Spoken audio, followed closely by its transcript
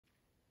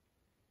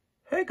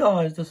Hey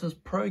guys, this is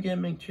Pro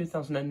Gaming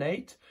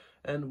 2008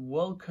 and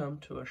welcome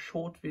to a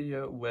short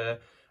video where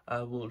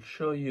I will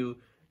show you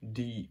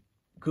the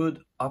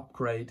good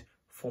upgrade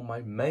for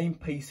my main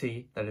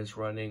PC that is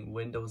running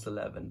Windows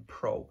 11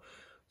 Pro.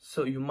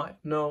 So you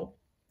might know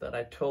that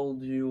I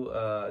told you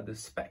the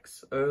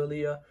specs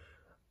earlier.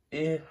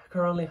 It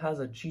currently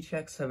has a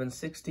GTX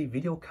 760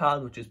 video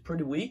card, which is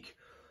pretty weak,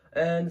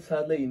 and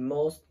sadly in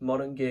most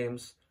modern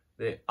games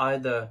they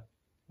either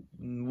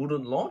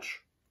wouldn't launch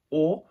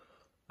or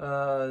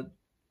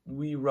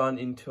we run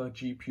into a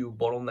GPU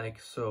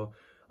bottleneck. So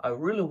I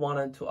really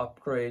wanted to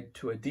upgrade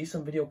to a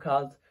decent video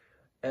card,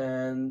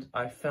 and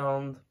I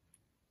found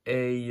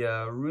a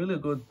really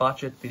good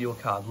budget video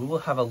card. We will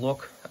have a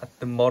look at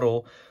the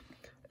model,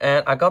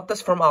 and I got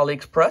this from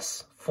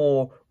AliExpress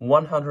for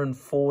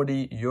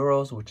 140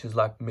 euros, which is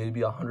like maybe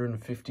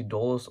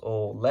 $150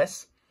 or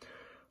less.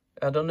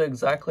 I don't know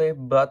exactly,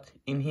 but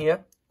in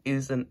here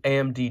is an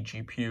AMD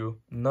GPU,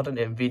 not an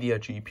NVIDIA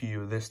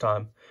GPU this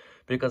time,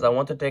 because I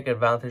want to take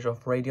advantage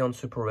of Radeon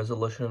super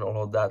resolution and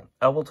all of that.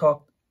 I will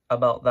talk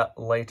about that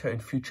later in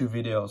future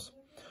videos.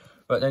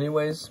 But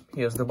anyways,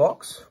 here's the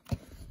box.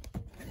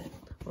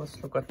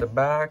 Let's look at the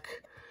back.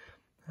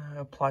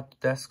 Applied to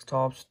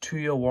desktops,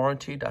 2-year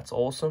warranty, that's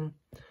awesome.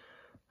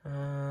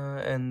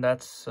 And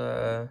that's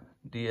the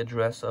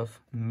address of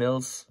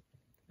Mills,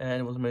 and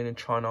it was made in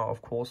China,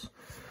 of course.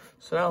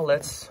 So now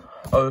let's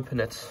open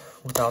it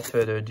without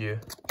further ado.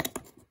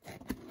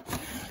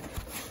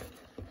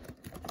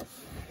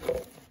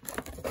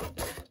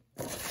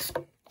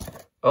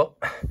 Oh,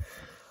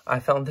 I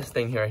found this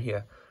thing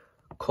here.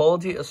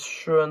 Quality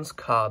assurance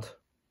card.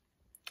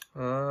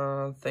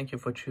 Thank you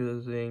for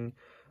choosing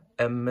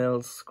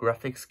Mills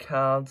graphics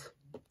card.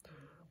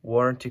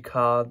 Warranty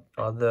card,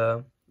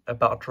 other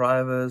about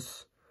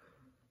drivers,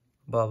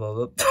 blah blah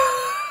blah.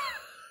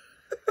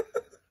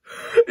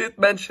 It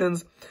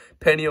mentions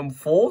Pentium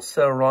 4,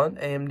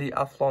 Celeron, AMD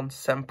Athlon,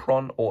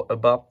 Sempron or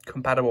above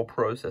compatible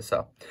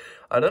processor.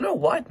 I don't know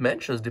why it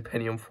mentions the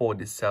Pentium 4,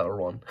 this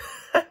Celeron.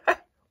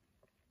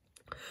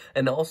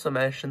 And it also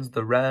mentions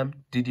the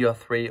RAM,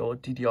 DDR3 or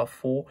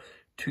DDR4,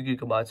 2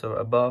 GB or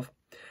above.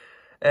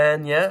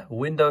 And yeah,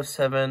 Windows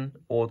 7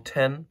 or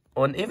 10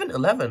 or even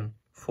 11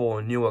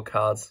 for newer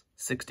cards,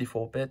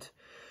 64-bit.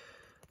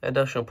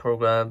 Additional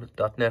programs,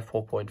 .NET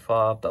 4.5,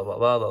 blah, blah,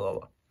 blah, blah,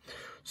 blah.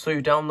 So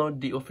you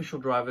download the official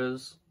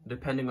drivers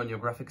depending on your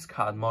graphics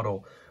card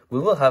model. We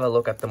will have a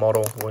look at the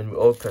model when we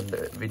open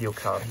the video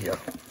card here.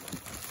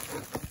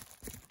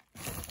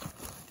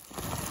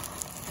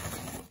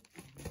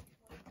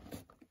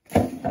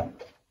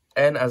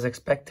 And as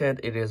expected,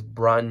 it is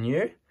brand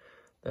new.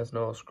 There's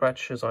no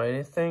scratches or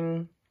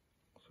anything.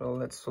 So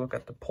let's look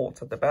at the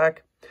ports at the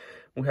back.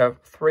 We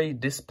have 3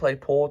 display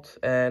ports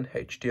and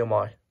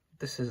HDMI.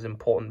 This is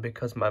important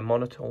because my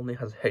monitor only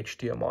has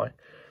HDMI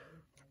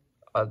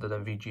other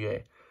than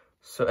VGA.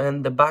 So,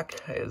 and the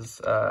back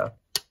is has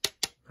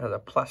a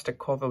plastic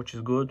cover, which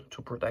is good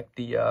to protect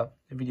the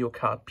video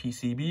card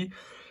PCB.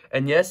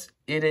 And yes,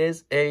 it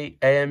is a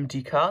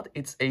AMD card.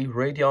 It's a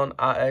Radeon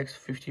RX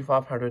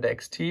 5500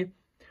 XT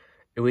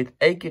with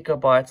 8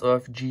 GB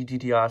of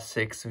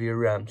GDDR6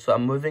 VRAM. So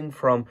I'm moving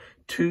from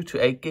 2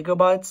 to 8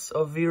 GB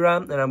of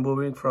VRAM, and I'm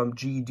moving from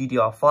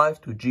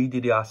GDDR5 to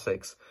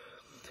GDDR6.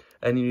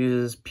 And it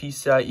uses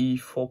PCIe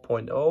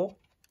 4.0.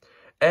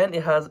 And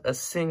it has a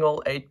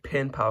single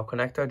 8-pin power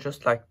connector,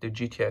 just like the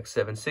GTX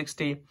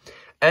 760.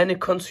 And it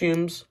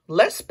consumes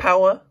less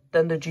power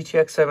than the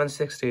GTX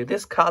 760.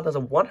 This card has a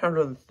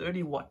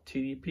 130 watt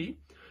TDP,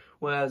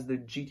 whereas the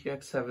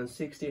GTX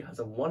 760 has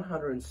a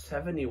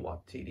 170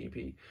 watt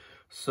TDP.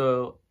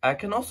 So I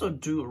can also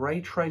do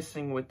ray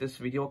tracing with this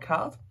video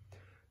card,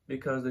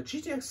 because the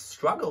GTX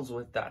struggles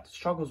with that.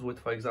 Struggles with,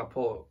 for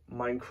example,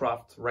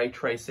 Minecraft ray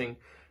tracing.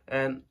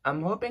 And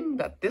I'm hoping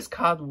that this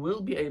card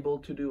will be able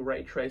to do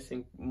ray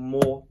tracing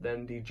more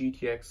than the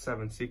GTX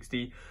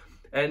 760.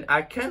 And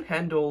I can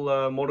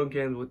handle modern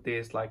games with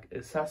this, like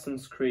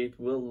Assassin's Creed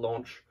will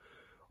launch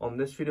on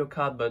this video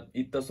card, but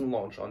it doesn't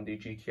launch on the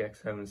GTX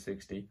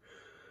 760.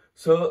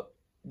 So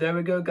there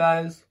we go,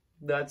 guys.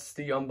 That's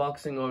the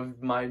unboxing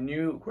of my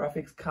new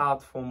graphics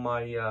card for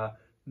my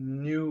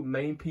new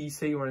main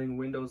PC running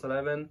Windows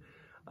 11.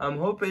 I'm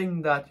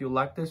hoping that you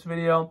like this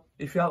video.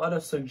 If you have other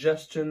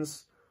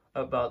suggestions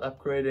about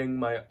upgrading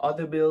my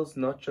other builds,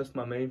 not just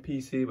my main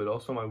PC, but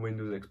also my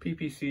Windows XP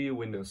PC,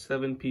 Windows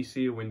 7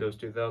 PC, Windows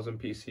 2000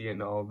 PC,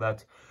 and all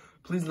that,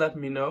 please let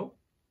me know.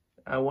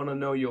 I want to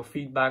know your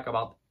feedback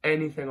about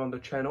anything on the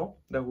channel.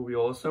 That would be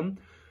awesome.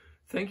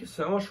 Thank you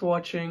so much for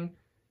watching.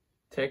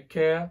 Take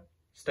care.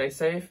 Stay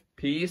safe.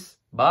 Peace.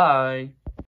 Bye.